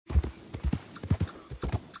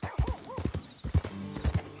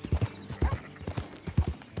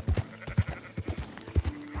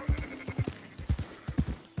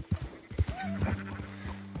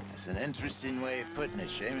Interesting way of putting it,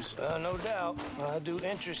 Seamus. No doubt. I do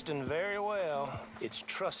interesting very well. It's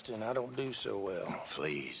trusting I don't do so well.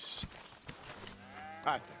 Please.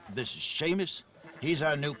 Arthur, this is Seamus. He's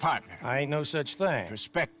our new partner. I ain't no such thing.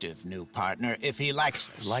 Prospective new partner, if he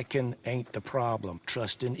likes us. Liking ain't the problem.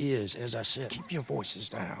 Trusting is, as I said. Keep your voices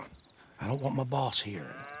down. I don't want my boss hearing.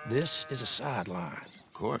 This is a sideline.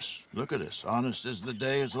 Of course. Look at us. Honest as the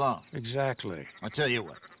day is long. Exactly. I tell you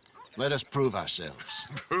what. Let us prove ourselves.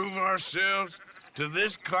 Prove ourselves? To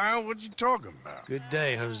this clown? What you talking about? Good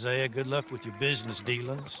day, Hosea. Good luck with your business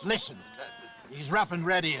dealings. Listen, he's rough and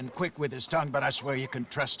ready and quick with his tongue, but I swear you can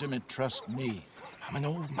trust him and trust me. I'm an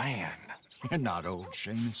old man. You're not old,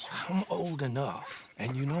 Seamus. I'm old enough.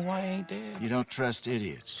 And you know I ain't dead? You don't trust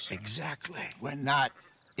idiots. Exactly. We're not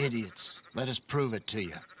idiots. Let us prove it to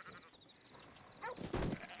you.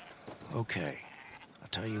 Okay. I'll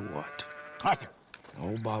tell you what. Arthur.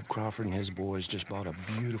 Old Bob Crawford and his boys just bought a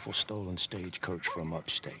beautiful stolen stagecoach from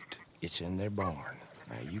upstate. It's in their barn.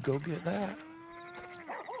 Now, you go get that,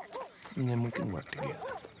 and then we can work together.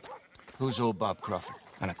 Who's old Bob Crawford?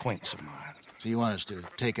 An acquaintance of mine. So you want us to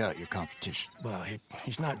take out your competition? Well,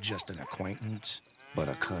 he's not just an acquaintance, but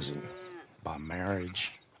a cousin. By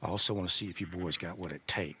marriage. I also want to see if you boys got what it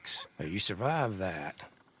takes. Now, you survive that.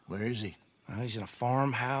 Where is he? He's in a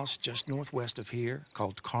farmhouse just northwest of here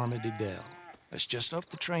called Carmody Dell. It's just up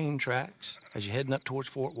the train tracks as you're heading up towards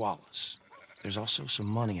Fort Wallace. There's also some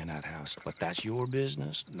money in that house, but that's your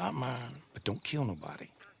business, not mine. But don't kill nobody.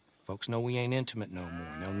 Folks know we ain't intimate no more,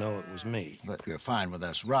 and they'll know it was me. But you're fine with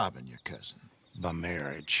us robbing your cousin. By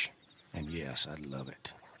marriage. And yes, I'd love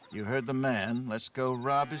it. You heard the man. Let's go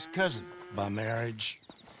rob his cousin. By marriage.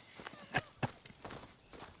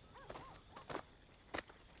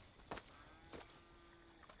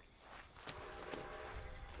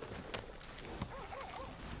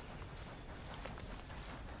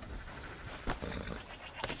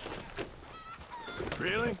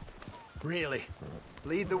 Really? Really.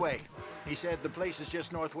 Lead the way. He said the place is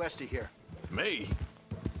just northwest of here. Me?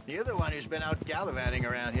 You're the one who's been out gallivanting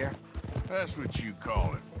around here. That's what you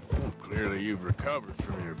call it. Well, clearly you've recovered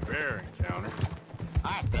from your bear encounter.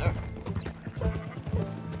 Arthur.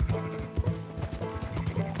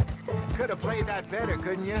 Could have played that better,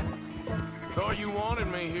 couldn't you? Thought you wanted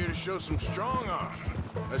me here to show some strong arm.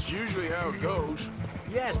 That's usually how it goes.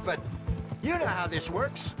 Yes, but you know how this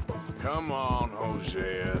works. Come on,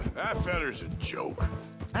 Hosea. That feller's a joke.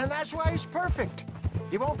 And that's why he's perfect.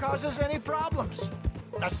 He won't cause us any problems.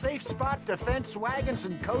 A safe spot to fence wagons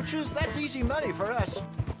and coaches, that's easy money for us.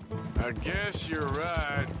 I guess you're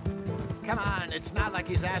right. Come on, it's not like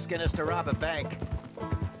he's asking us to rob a bank.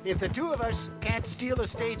 If the two of us can't steal a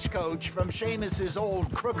stagecoach from Seamus's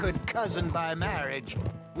old crooked cousin by marriage,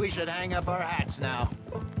 we should hang up our hats now.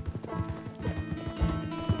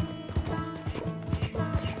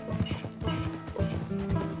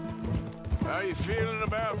 How you feeling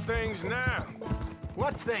about things now?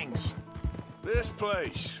 What things? This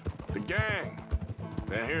place. The gang.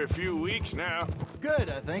 Been here a few weeks now. Good,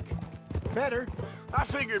 I think. Better. I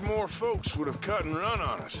figured more folks would have cut and run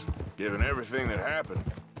on us, given everything that happened.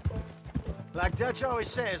 Like Dutch always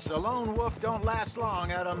says, a lone wolf don't last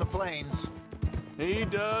long out on the plains. He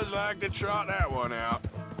does like to trot that one out.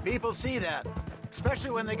 People see that,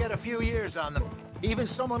 especially when they get a few years on them. Even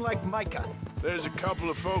someone like Micah. There's a couple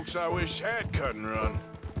of folks I wish had cut and run.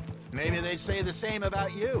 Maybe they'd say the same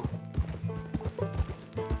about you.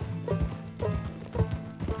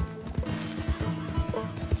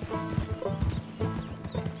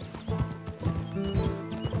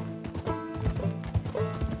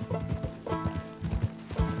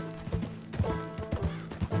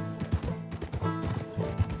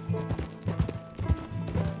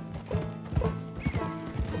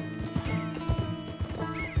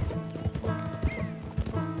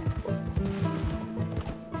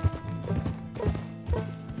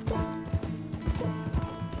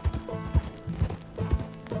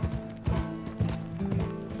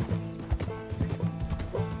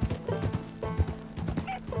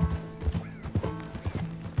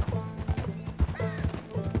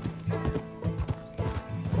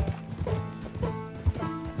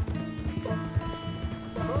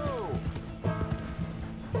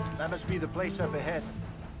 That must be the place up ahead.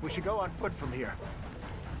 We should go on foot from here.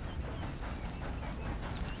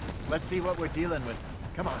 Let's see what we're dealing with.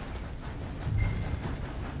 Come on.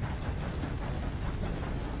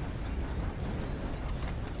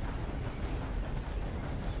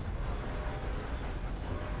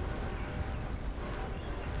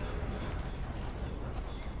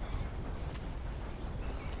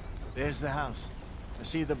 There's the house. I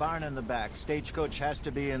see the barn in the back. Stagecoach has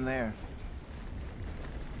to be in there.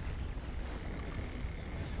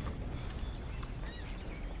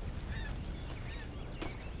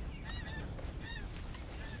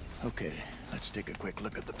 Okay, let's take a quick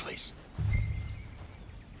look at the place.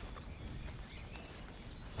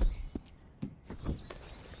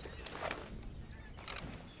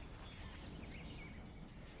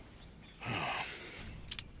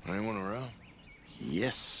 Anyone around?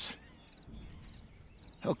 Yes.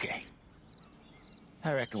 Okay.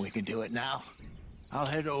 I reckon we can do it now. I'll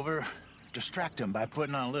head over, distract him by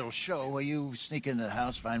putting on a little show while you sneak into the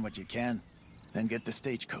house, find what you can, then get the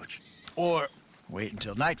stagecoach. Or wait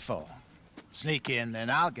until nightfall. Sneak in, then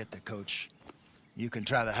I'll get the coach. You can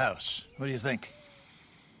try the house. What do you think?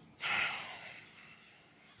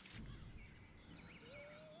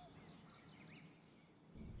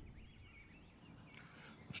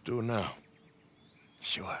 Let's do it now.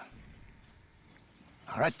 Sure.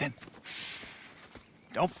 All right, then.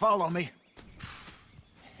 Don't follow me.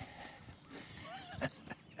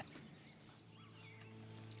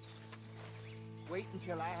 Wait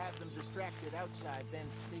until I have them distracted outside, then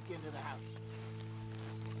sneak into the house.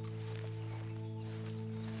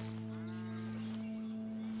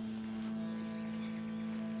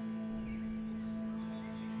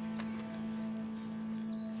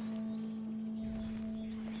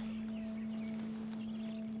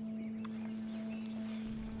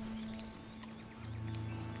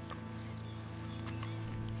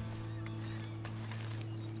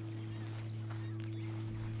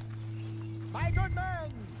 My good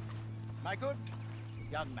man! My good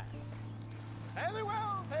young man. Fairly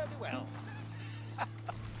well, fairly well.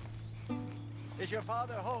 Is your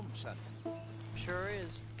father home, son? Sure is.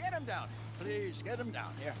 Get him down. Please, get him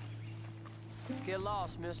down here. Get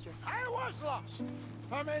lost, mister. I was lost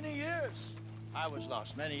for many years. I was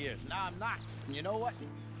lost many years. Now I'm not. And you know what?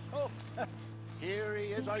 Oh, here he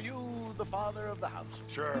is. Are you the father of the house?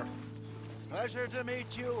 Sure. Pleasure to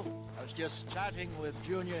meet you. I was just chatting with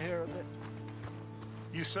Junior here a bit.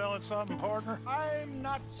 You selling something, partner? I'm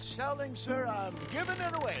not selling, sir. I'm giving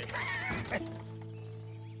it away.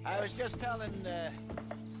 I was just telling,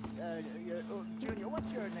 Junior,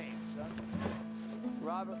 what's your name, son?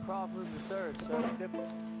 Robert Crawford III, sir.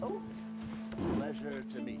 Oh, pleasure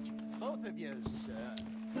to meet you. Both of yous.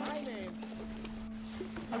 My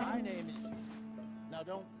name is... Now,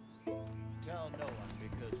 don't tell no one,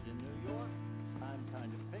 because in New York, I'm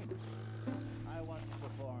kind of famous. I once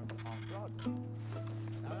performed on Broadway.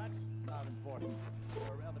 Now, that's not important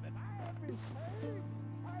or relevant. I have been saved.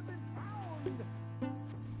 I've been found.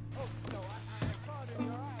 Oh, no, I saw it in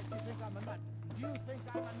your eyes. You think I'm a nut. Do you think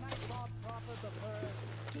I'm a nut, Bob Crawford the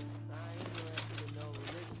First? I'm interested in no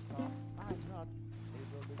religious talk. I'm not a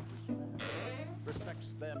religious man. Respects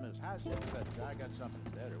them as has it, but I got something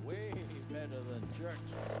better. Way better than church.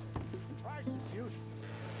 And twice as useful.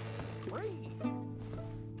 Free.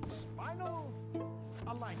 Spinal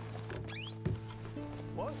alignment.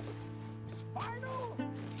 What? Spinal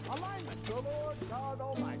alignment. The Lord God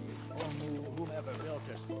Almighty, or whomever built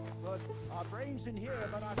us. But our brains in here,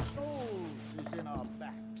 but our souls is in our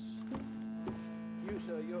backs. You,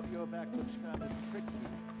 sir, your back looks kind of tricky.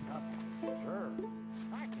 Sure.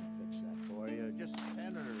 I can fix that for you. Just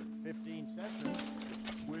 10 or 15 sessions.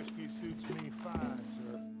 Whiskey suits me fine,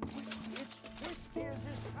 sir. Whiskey is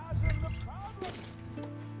just causing the problem.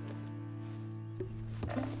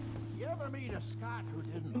 You ever meet a Scot who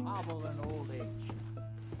didn't hobble in old age?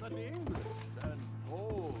 But the English, then,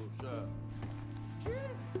 sir.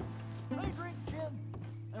 Gin! They drink gin.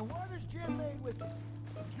 And what is gin made with?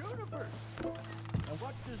 Junipers. And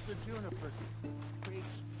what does the juniper do?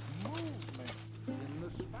 Creates movement in the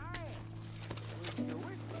spine. With your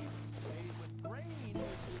whiskey, made with grain, it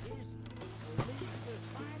leaves the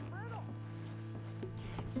spine brittle.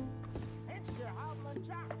 Hence your hobbling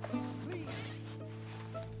jock. Please.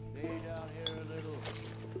 Stay down here a little.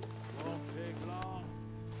 Won't take long.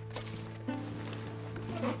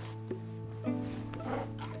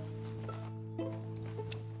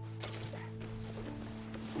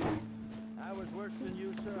 I was worse than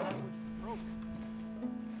you, sir. I was broke.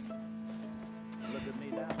 Look at me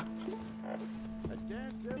now. I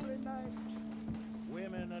dance every night.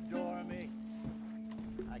 Women adore me.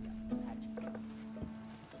 I got magic.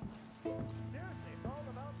 Seriously, it's all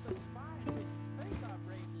about the spine. We think our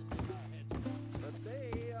brains is in our heads, but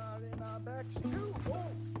they are in our backs too.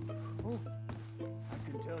 Oh. I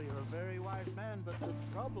can tell you're a very wise man, but the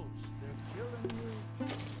troubles, they're killing you.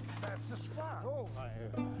 That's the spot. Oh, I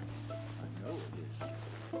know it is.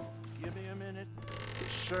 Give me a minute.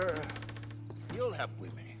 Sure. You'll have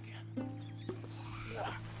women again.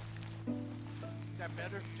 Is that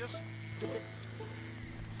better? Just a bit.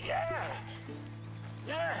 Yeah.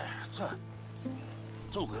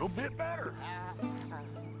 It's a little bit better.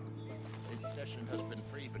 This session has been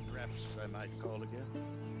free, but perhaps I might call again.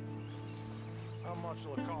 How much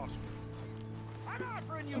will it cost me? I'm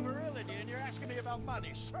offering you virility, and you're asking me about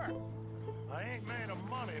money, sir. I ain't made of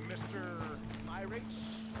money, Mr. My rates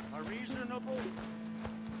are reasonable.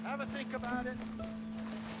 Have a think about it.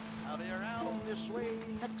 I'll be around this way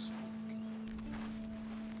next week.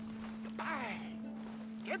 Goodbye,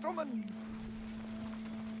 gentlemen.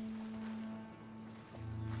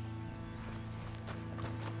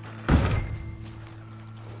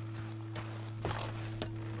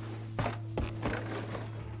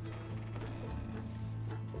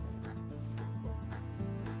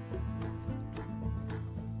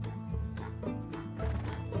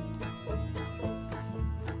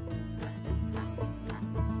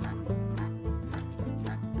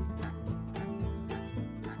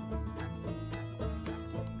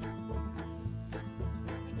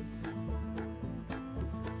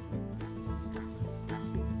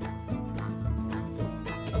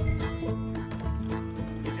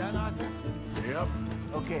 You done, Arthur? Yep.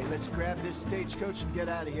 Okay, let's grab this stagecoach and get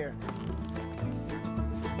out of here.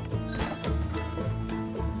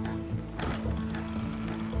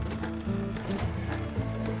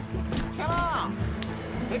 Come on!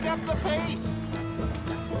 Pick up the pace!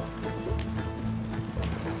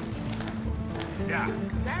 Yeah.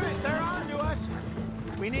 Damn it, they're on to us!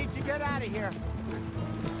 We need to get out of here.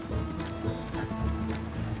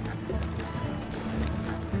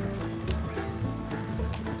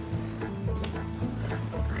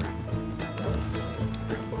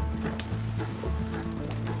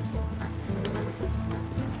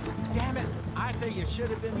 Damn it, Arthur, you should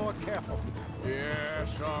have been more careful. Yeah,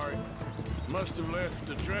 sorry. Must have left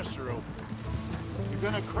the dresser open. You're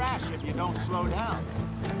gonna crash if you don't slow down.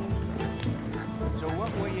 So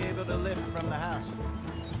what were you able to lift from the house?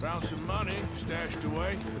 Found some money stashed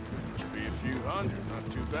away. Must be a few hundred, not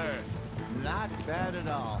too bad. Not bad at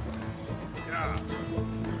all. Yeah.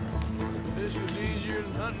 This was easier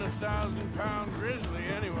than hunting a 1,000-pound grizzly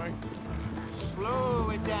anyway. Slow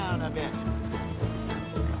it down a bit.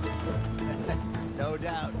 No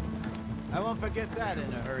doubt. I won't forget that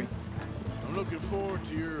in a hurry. I'm looking forward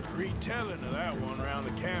to your retelling of that one around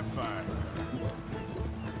the campfire.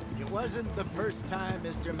 It wasn't the first time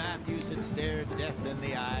Mr. Matthews had stared death in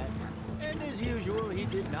the eye. And as usual, he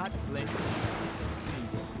did not flinch.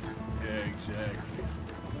 Yeah, exactly.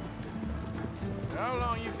 How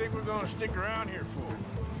long you think we're gonna stick around here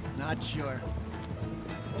for? Not sure.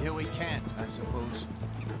 Till we can't, I suppose.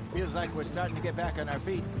 Feels like we're starting to get back on our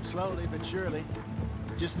feet, slowly but surely.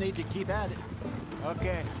 Just need to keep at it.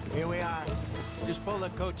 Okay, here we are. Just pull the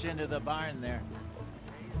coach into the barn there.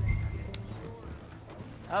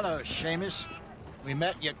 Hello, Seamus. We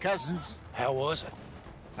met your cousins. How was it?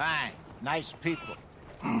 Fine. Nice people.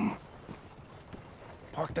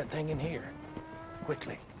 Park that thing in here.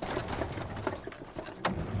 Quickly.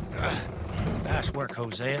 Nice work,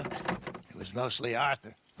 Hosea. It was mostly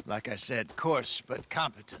Arthur. Like I said, coarse but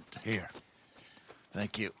competent. Here.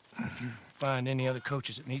 Thank you. Find any other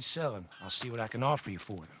coaches that need selling. I'll see what I can offer you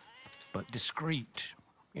for them. But discreet,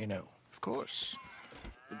 you know. Of course.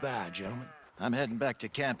 Goodbye, gentlemen. I'm heading back to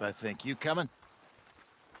camp, I think. You coming?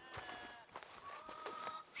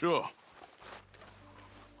 Sure.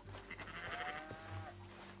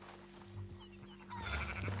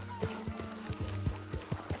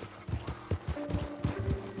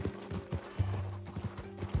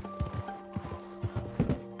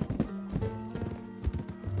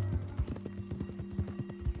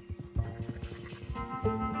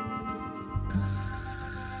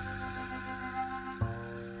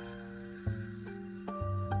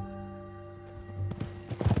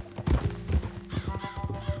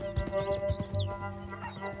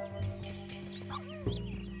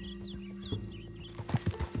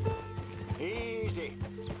 Easy.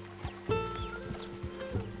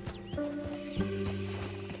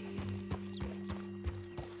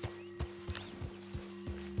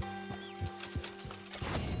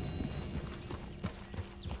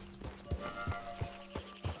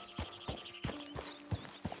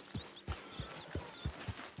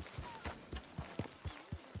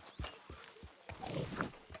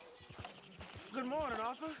 Good morning,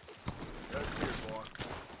 Arthur. That's here, boy.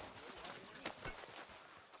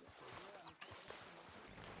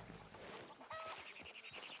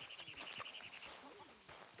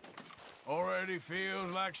 Already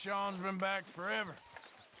feels like Sean's been back forever.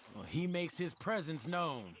 Well, he makes his presence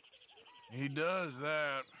known. He does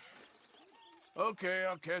that. Okay,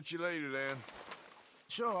 I'll catch you later then.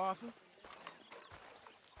 Sure, Arthur.